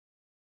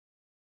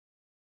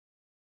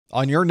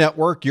On your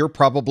network, you're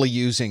probably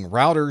using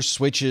routers,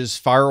 switches,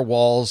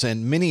 firewalls,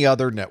 and many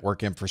other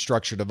network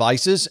infrastructure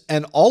devices,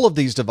 and all of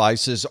these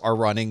devices are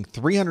running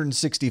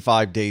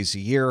 365 days a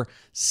year,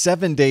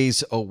 7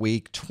 days a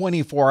week,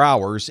 24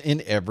 hours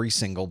in every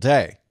single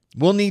day.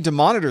 We'll need to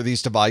monitor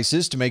these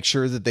devices to make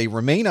sure that they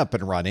remain up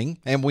and running,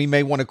 and we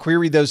may want to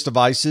query those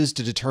devices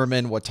to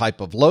determine what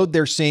type of load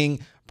they're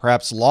seeing,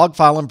 perhaps log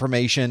file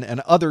information,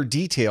 and other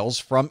details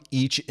from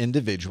each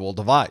individual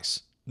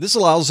device. This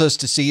allows us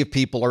to see if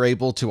people are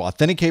able to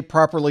authenticate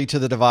properly to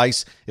the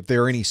device, if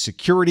there are any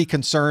security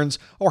concerns,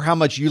 or how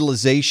much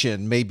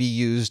utilization may be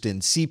used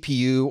in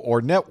CPU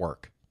or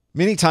network.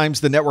 Many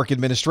times the network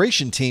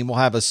administration team will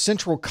have a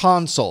central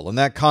console, and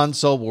that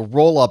console will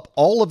roll up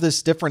all of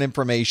this different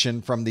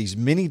information from these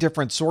many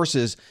different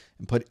sources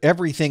and put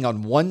everything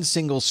on one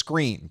single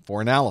screen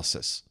for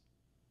analysis.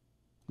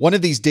 One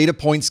of these data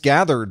points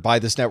gathered by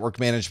this network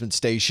management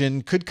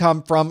station could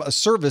come from a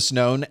service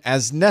known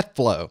as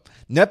NetFlow.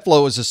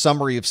 NetFlow is a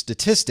summary of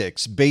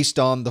statistics based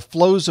on the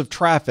flows of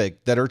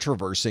traffic that are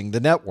traversing the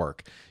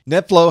network.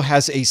 NetFlow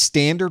has a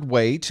standard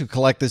way to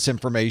collect this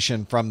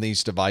information from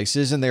these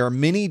devices, and there are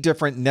many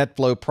different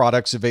NetFlow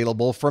products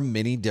available from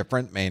many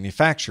different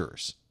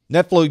manufacturers.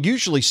 NetFlow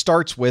usually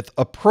starts with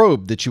a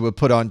probe that you would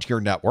put onto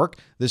your network.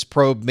 This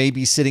probe may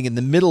be sitting in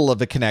the middle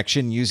of a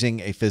connection using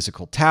a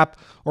physical tap,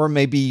 or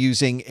may be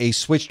using a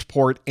switched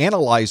port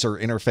analyzer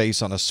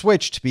interface on a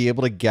switch to be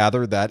able to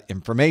gather that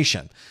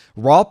information.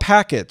 Raw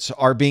packets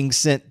are being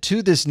sent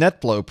to this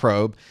NetFlow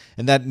probe,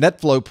 and that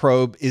NetFlow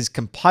probe is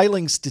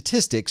compiling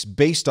statistics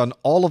based on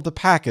all of the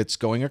packets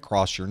going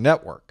across your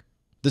network.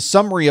 The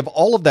summary of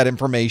all of that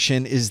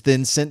information is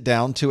then sent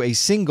down to a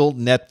single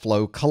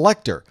NetFlow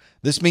collector.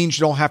 This means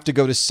you don't have to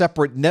go to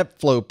separate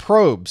NetFlow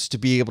probes to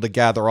be able to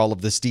gather all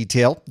of this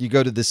detail. You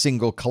go to the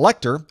single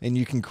collector and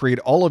you can create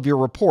all of your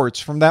reports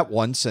from that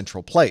one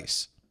central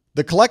place.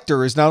 The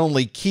collector is not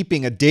only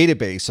keeping a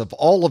database of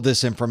all of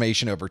this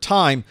information over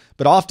time,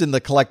 but often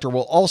the collector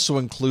will also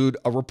include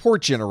a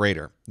report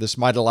generator. This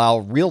might allow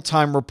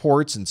real-time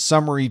reports and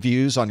summary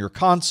views on your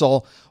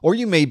console, or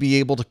you may be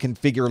able to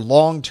configure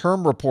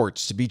long-term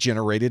reports to be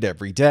generated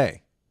every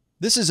day.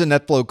 This is a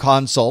NetFlow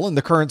console, and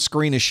the current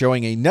screen is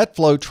showing a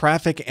NetFlow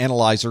Traffic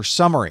Analyzer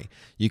summary.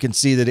 You can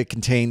see that it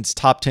contains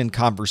top 10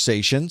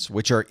 conversations,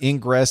 which are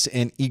ingress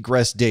and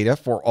egress data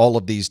for all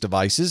of these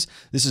devices.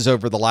 This is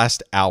over the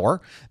last hour.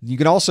 You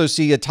can also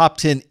see a top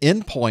 10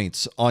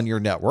 endpoints on your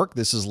network.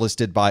 This is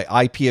listed by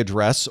IP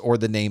address or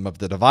the name of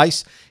the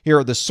device. Here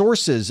are the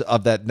sources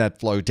of that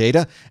NetFlow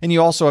data, and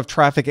you also have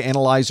Traffic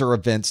Analyzer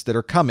events that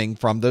are coming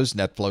from those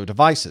NetFlow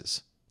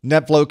devices.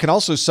 NetFlow can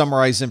also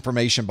summarize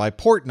information by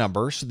port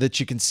number so that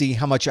you can see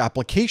how much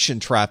application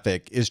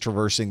traffic is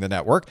traversing the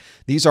network.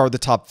 These are the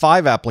top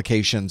 5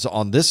 applications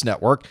on this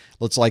network.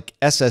 Looks like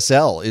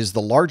SSL is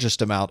the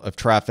largest amount of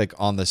traffic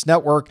on this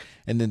network,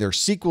 and then there's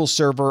SQL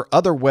Server,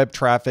 other web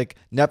traffic,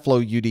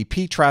 NetFlow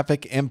UDP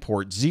traffic, and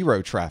port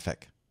 0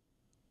 traffic.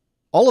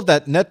 All of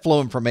that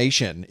NetFlow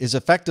information is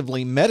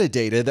effectively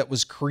metadata that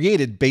was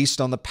created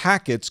based on the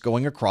packets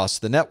going across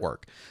the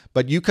network.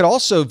 But you could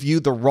also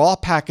view the raw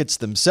packets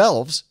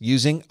themselves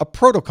using a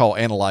protocol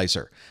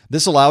analyzer.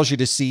 This allows you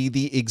to see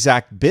the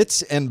exact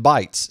bits and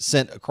bytes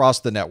sent across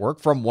the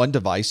network from one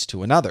device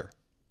to another.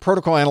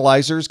 Protocol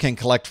analyzers can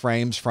collect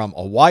frames from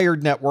a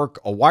wired network,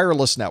 a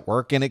wireless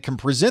network, and it can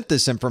present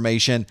this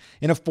information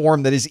in a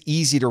form that is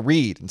easy to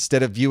read.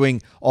 Instead of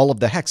viewing all of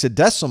the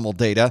hexadecimal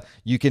data,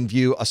 you can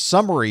view a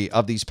summary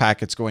of these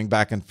packets going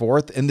back and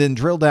forth and then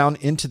drill down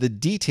into the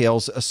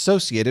details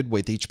associated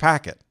with each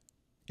packet.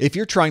 If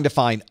you're trying to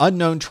find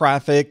unknown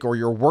traffic or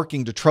you're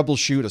working to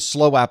troubleshoot a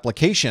slow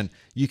application,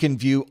 you can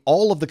view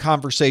all of the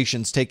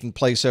conversations taking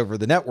place over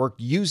the network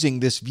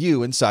using this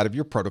view inside of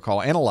your protocol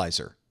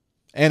analyzer.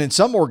 And in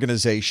some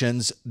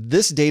organizations,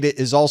 this data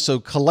is also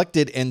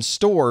collected and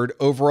stored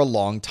over a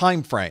long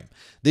time frame.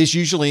 This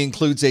usually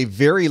includes a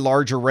very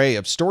large array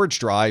of storage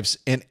drives,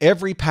 and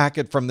every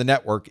packet from the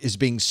network is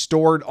being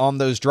stored on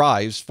those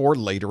drives for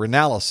later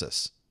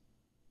analysis.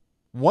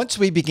 Once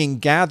we begin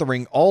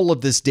gathering all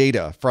of this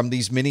data from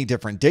these many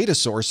different data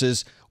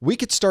sources, we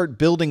could start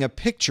building a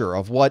picture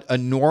of what a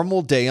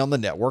normal day on the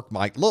network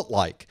might look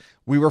like.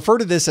 We refer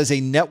to this as a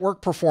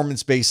network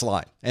performance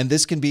baseline, and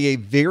this can be a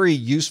very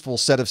useful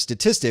set of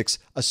statistics,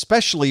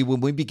 especially when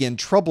we begin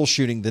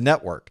troubleshooting the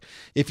network.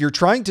 If you're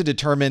trying to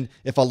determine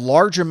if a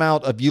large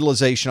amount of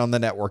utilization on the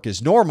network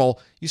is normal,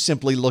 you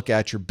simply look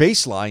at your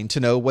baseline to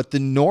know what the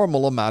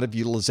normal amount of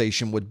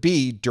utilization would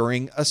be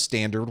during a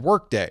standard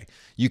workday.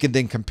 You can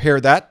then compare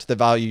that to the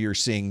value you're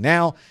seeing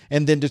now,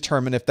 and then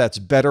determine if that's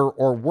better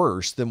or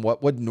worse than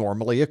what would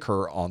normally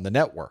occur on the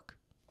network.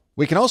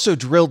 We can also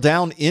drill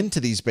down into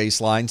these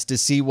baselines to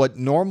see what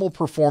normal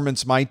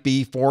performance might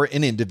be for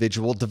an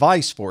individual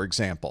device, for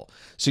example.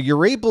 So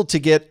you're able to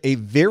get a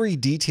very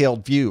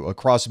detailed view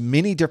across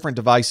many different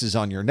devices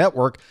on your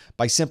network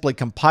by simply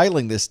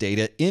compiling this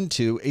data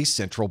into a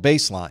central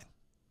baseline.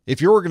 If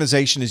your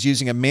organization is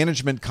using a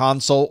management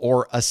console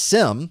or a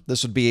SIEM,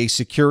 this would be a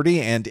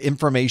security and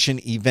information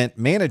event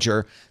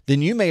manager,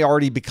 then you may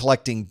already be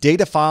collecting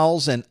data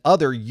files and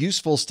other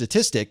useful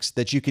statistics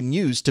that you can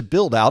use to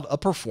build out a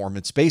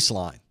performance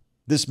baseline.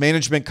 This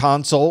management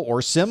console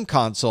or SIEM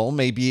console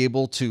may be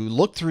able to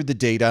look through the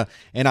data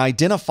and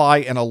identify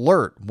an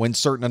alert when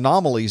certain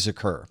anomalies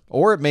occur,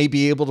 or it may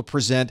be able to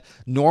present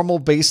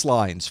normal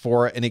baselines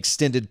for an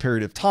extended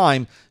period of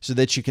time so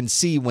that you can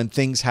see when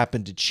things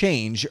happen to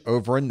change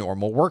over a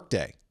normal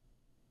workday.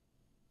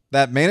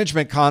 That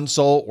management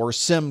console or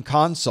SIEM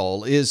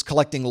console is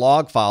collecting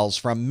log files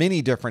from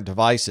many different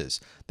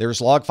devices. There's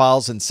log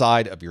files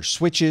inside of your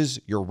switches,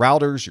 your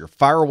routers, your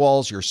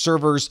firewalls, your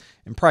servers,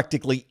 and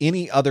practically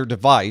any other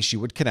device you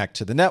would connect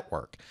to the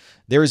network.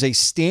 There is a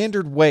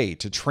standard way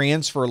to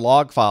transfer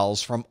log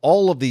files from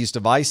all of these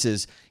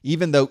devices,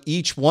 even though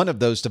each one of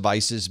those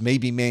devices may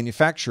be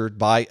manufactured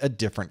by a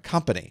different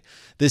company.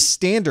 This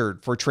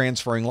standard for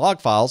transferring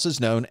log files is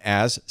known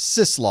as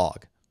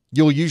Syslog.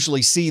 You'll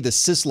usually see the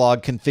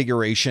Syslog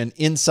configuration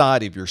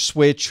inside of your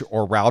switch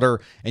or router,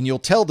 and you'll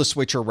tell the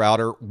switch or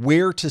router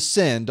where to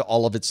send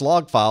all of its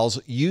log files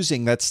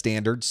using that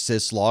standard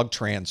Syslog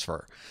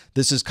transfer.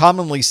 This is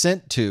commonly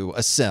sent to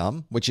a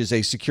SIEM, which is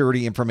a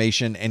security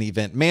information and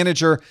event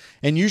manager,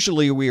 and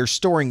usually we are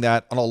storing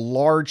that on a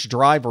large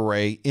drive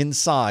array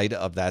inside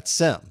of that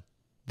SIEM.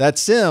 That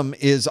SIEM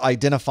is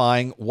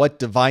identifying what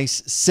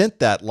device sent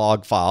that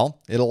log file.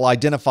 It'll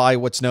identify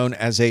what's known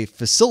as a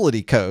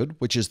facility code,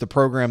 which is the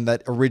program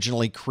that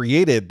originally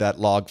created that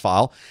log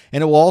file,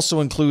 and it will also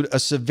include a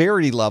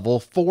severity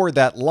level for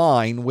that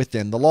line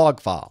within the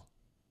log file.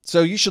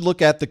 So you should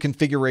look at the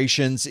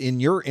configurations in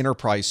your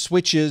enterprise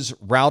switches,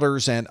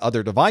 routers, and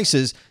other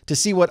devices to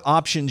see what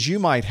options you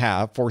might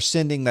have for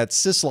sending that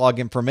Syslog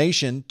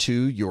information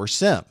to your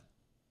SIEM.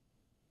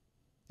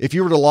 If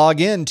you were to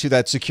log in to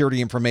that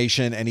security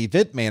information and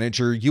event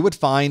manager, you would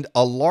find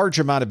a large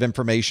amount of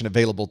information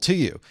available to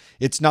you.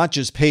 It's not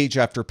just page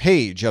after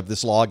page of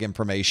this log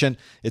information.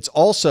 It's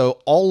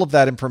also all of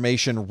that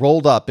information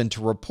rolled up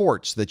into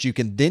reports that you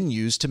can then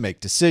use to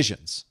make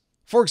decisions.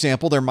 For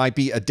example, there might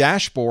be a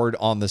dashboard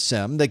on the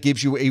SIEM that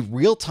gives you a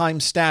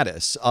real-time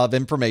status of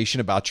information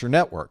about your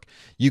network.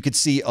 You could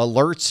see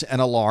alerts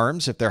and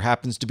alarms if there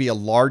happens to be a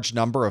large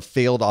number of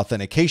failed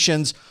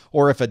authentications,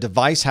 or if a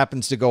device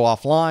happens to go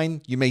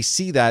offline, you may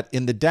see that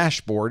in the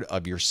dashboard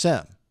of your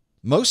SIEM.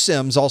 Most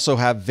SIEMs also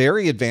have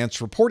very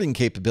advanced reporting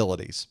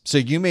capabilities, so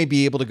you may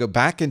be able to go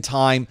back in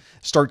time,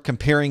 start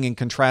comparing and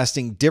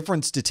contrasting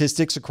different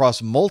statistics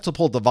across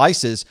multiple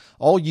devices,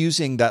 all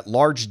using that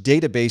large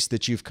database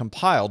that you've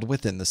compiled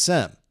within the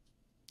SIEM.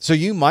 So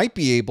you might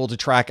be able to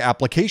track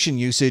application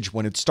usage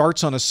when it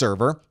starts on a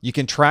server. You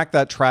can track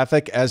that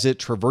traffic as it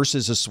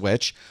traverses a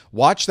switch,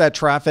 watch that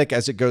traffic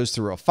as it goes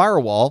through a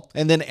firewall,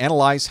 and then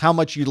analyze how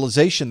much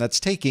utilization that's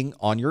taking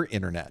on your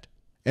internet.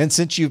 And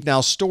since you've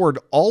now stored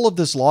all of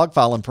this log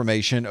file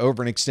information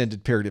over an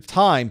extended period of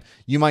time,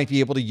 you might be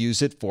able to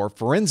use it for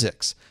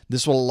forensics.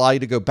 This will allow you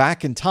to go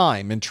back in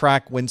time and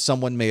track when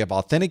someone may have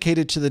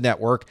authenticated to the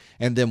network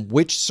and then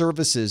which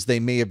services they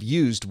may have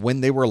used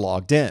when they were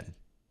logged in.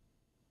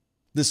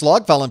 This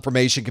log file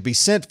information could be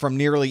sent from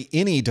nearly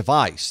any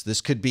device.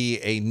 This could be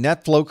a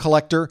NetFlow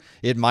collector,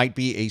 it might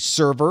be a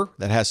server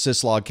that has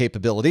Syslog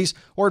capabilities,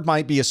 or it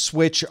might be a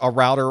switch, a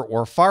router,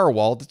 or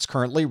firewall that's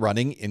currently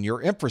running in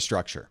your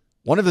infrastructure.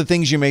 One of the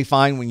things you may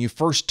find when you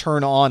first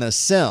turn on a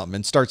SIEM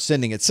and start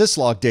sending it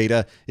Syslog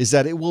data is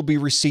that it will be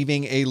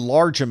receiving a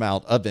large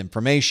amount of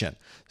information.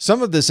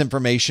 Some of this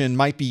information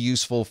might be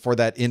useful for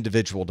that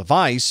individual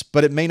device,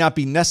 but it may not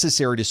be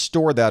necessary to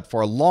store that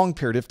for a long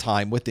period of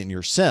time within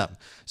your SIEM.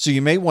 So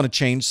you may want to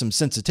change some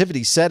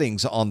sensitivity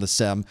settings on the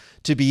SIEM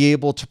to be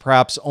able to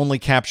perhaps only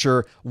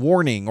capture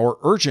warning or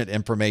urgent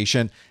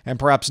information and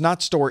perhaps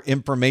not store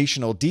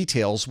informational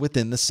details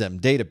within the SIEM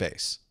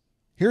database.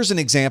 Here's an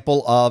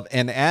example of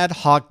an ad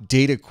hoc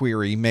data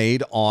query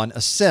made on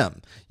a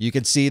SIEM. You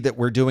can see that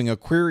we're doing a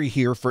query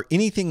here for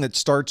anything that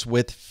starts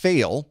with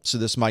fail. So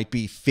this might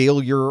be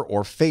failure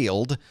or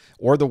failed,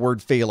 or the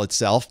word fail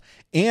itself,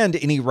 and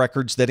any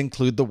records that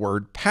include the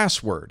word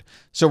password.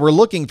 So we're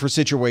looking for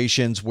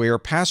situations where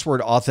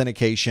password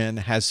authentication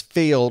has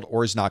failed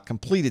or is not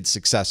completed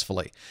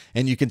successfully.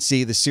 And you can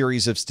see the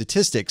series of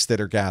statistics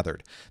that are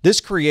gathered.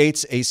 This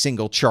creates a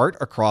single chart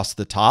across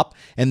the top,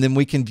 and then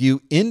we can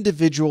view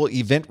individual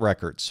event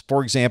records.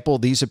 For example,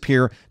 these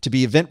appear to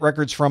be event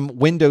records from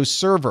Windows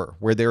Server,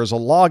 where there is a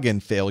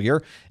login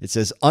failure. It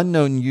says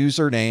unknown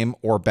username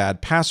or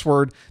bad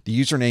password. The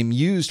username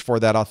used for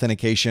that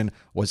authentication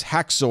was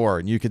Haxor,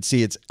 and you can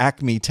see it's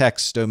Acme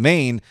Text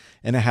domain,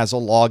 and it has a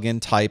login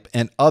type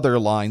and other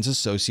lines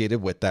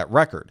associated with that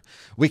record.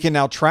 We can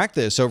now track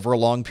this over a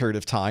long period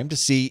of time to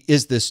see,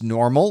 is this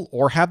normal,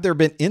 or have there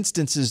been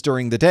instances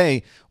during the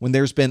day when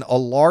there's been a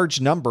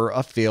large number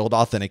of failed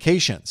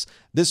authentications?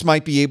 This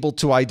might be able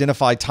to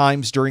identify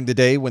times during the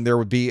day when there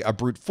would be a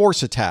brute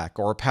force attack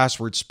or a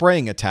password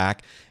spraying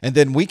attack, and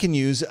then we can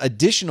use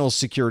additional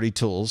security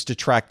tools to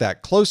track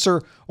that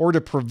closer or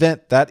to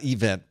prevent that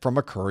event from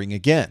occurring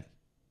again.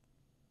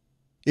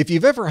 If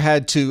you've ever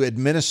had to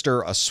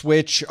administer a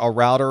switch, a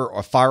router,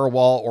 a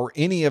firewall, or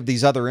any of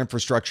these other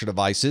infrastructure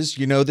devices,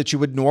 you know that you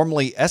would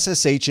normally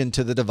SSH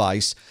into the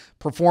device,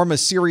 perform a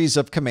series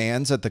of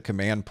commands at the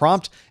command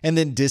prompt, and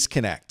then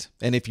disconnect.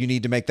 And if you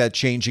need to make that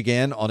change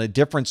again on a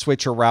different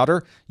switch or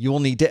router, you will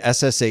need to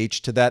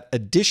SSH to that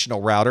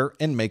additional router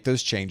and make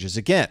those changes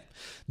again.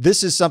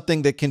 This is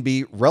something that can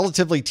be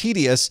relatively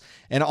tedious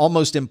and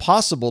almost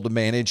impossible to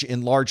manage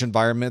in large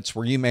environments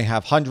where you may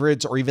have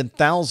hundreds or even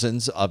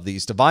thousands of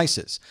these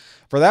devices.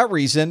 For that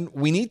reason,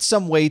 we need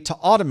some way to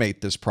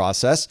automate this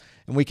process,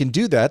 and we can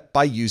do that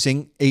by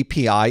using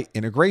API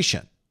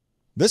integration.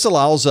 This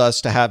allows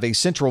us to have a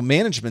central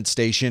management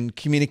station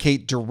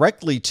communicate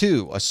directly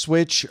to a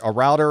switch, a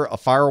router, a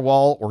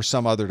firewall, or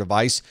some other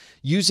device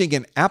using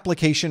an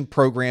application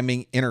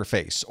programming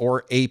interface,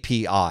 or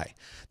API.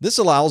 This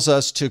allows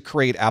us to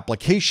create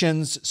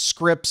applications,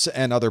 scripts,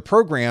 and other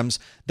programs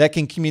that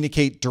can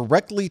communicate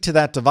directly to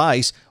that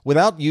device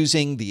without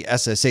using the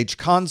SSH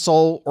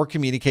console or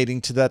communicating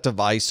to that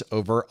device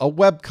over a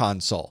web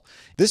console.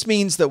 This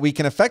means that we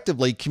can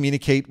effectively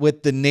communicate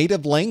with the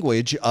native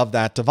language of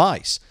that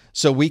device.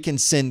 So we can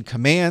send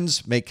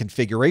commands, make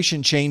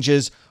configuration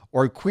changes,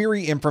 or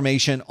query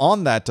information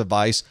on that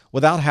device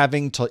without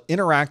having to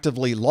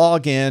interactively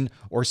log in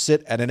or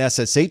sit at an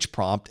SSH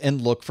prompt and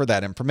look for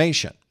that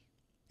information.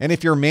 And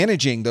if you're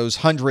managing those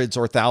hundreds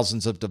or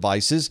thousands of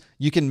devices,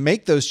 you can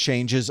make those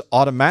changes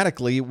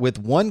automatically with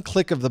one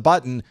click of the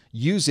button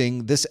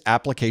using this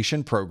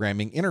application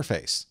programming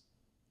interface.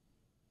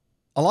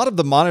 A lot of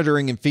the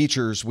monitoring and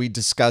features we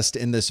discussed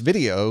in this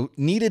video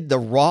needed the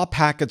raw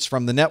packets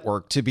from the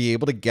network to be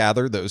able to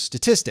gather those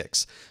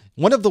statistics.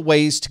 One of the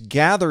ways to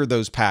gather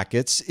those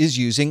packets is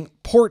using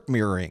port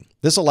mirroring.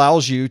 This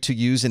allows you to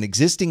use an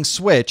existing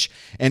switch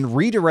and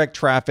redirect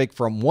traffic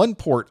from one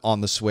port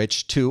on the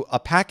switch to a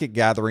packet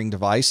gathering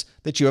device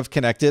that you have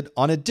connected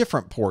on a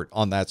different port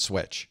on that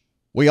switch.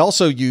 We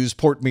also use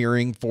port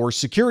mirroring for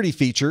security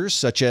features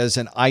such as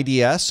an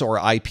IDS or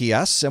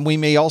IPS, and we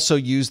may also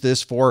use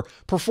this for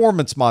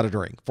performance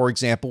monitoring. For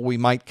example, we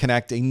might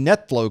connect a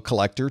NetFlow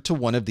collector to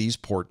one of these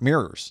port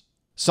mirrors.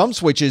 Some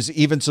switches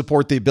even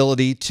support the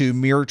ability to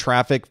mirror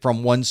traffic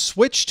from one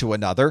switch to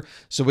another,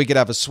 so we could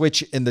have a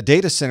switch in the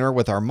data center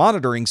with our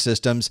monitoring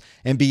systems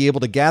and be able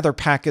to gather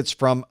packets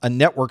from a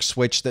network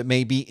switch that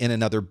may be in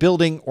another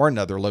building or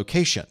another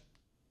location.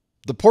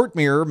 The port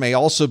mirror may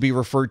also be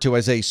referred to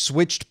as a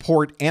switched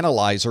port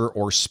analyzer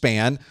or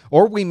SPAN,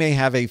 or we may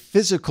have a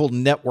physical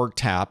network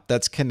tap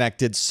that's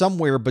connected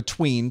somewhere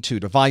between two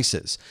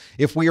devices.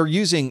 If we are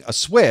using a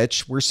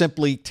switch, we're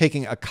simply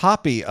taking a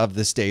copy of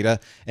this data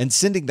and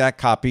sending that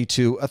copy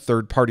to a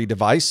third-party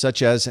device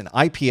such as an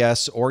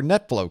IPS or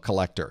NetFlow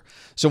collector.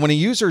 So when a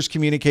user is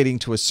communicating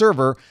to a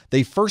server,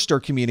 they first are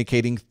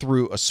communicating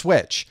through a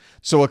switch.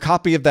 So a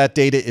copy of that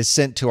data is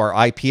sent to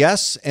our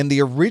IPS, and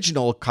the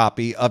original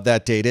copy of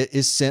that data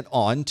is sent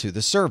on to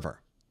the server.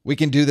 We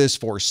can do this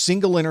for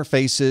single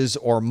interfaces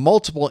or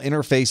multiple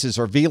interfaces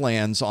or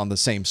VLANs on the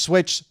same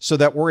switch so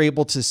that we're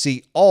able to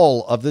see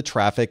all of the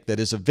traffic that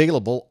is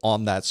available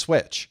on that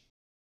switch.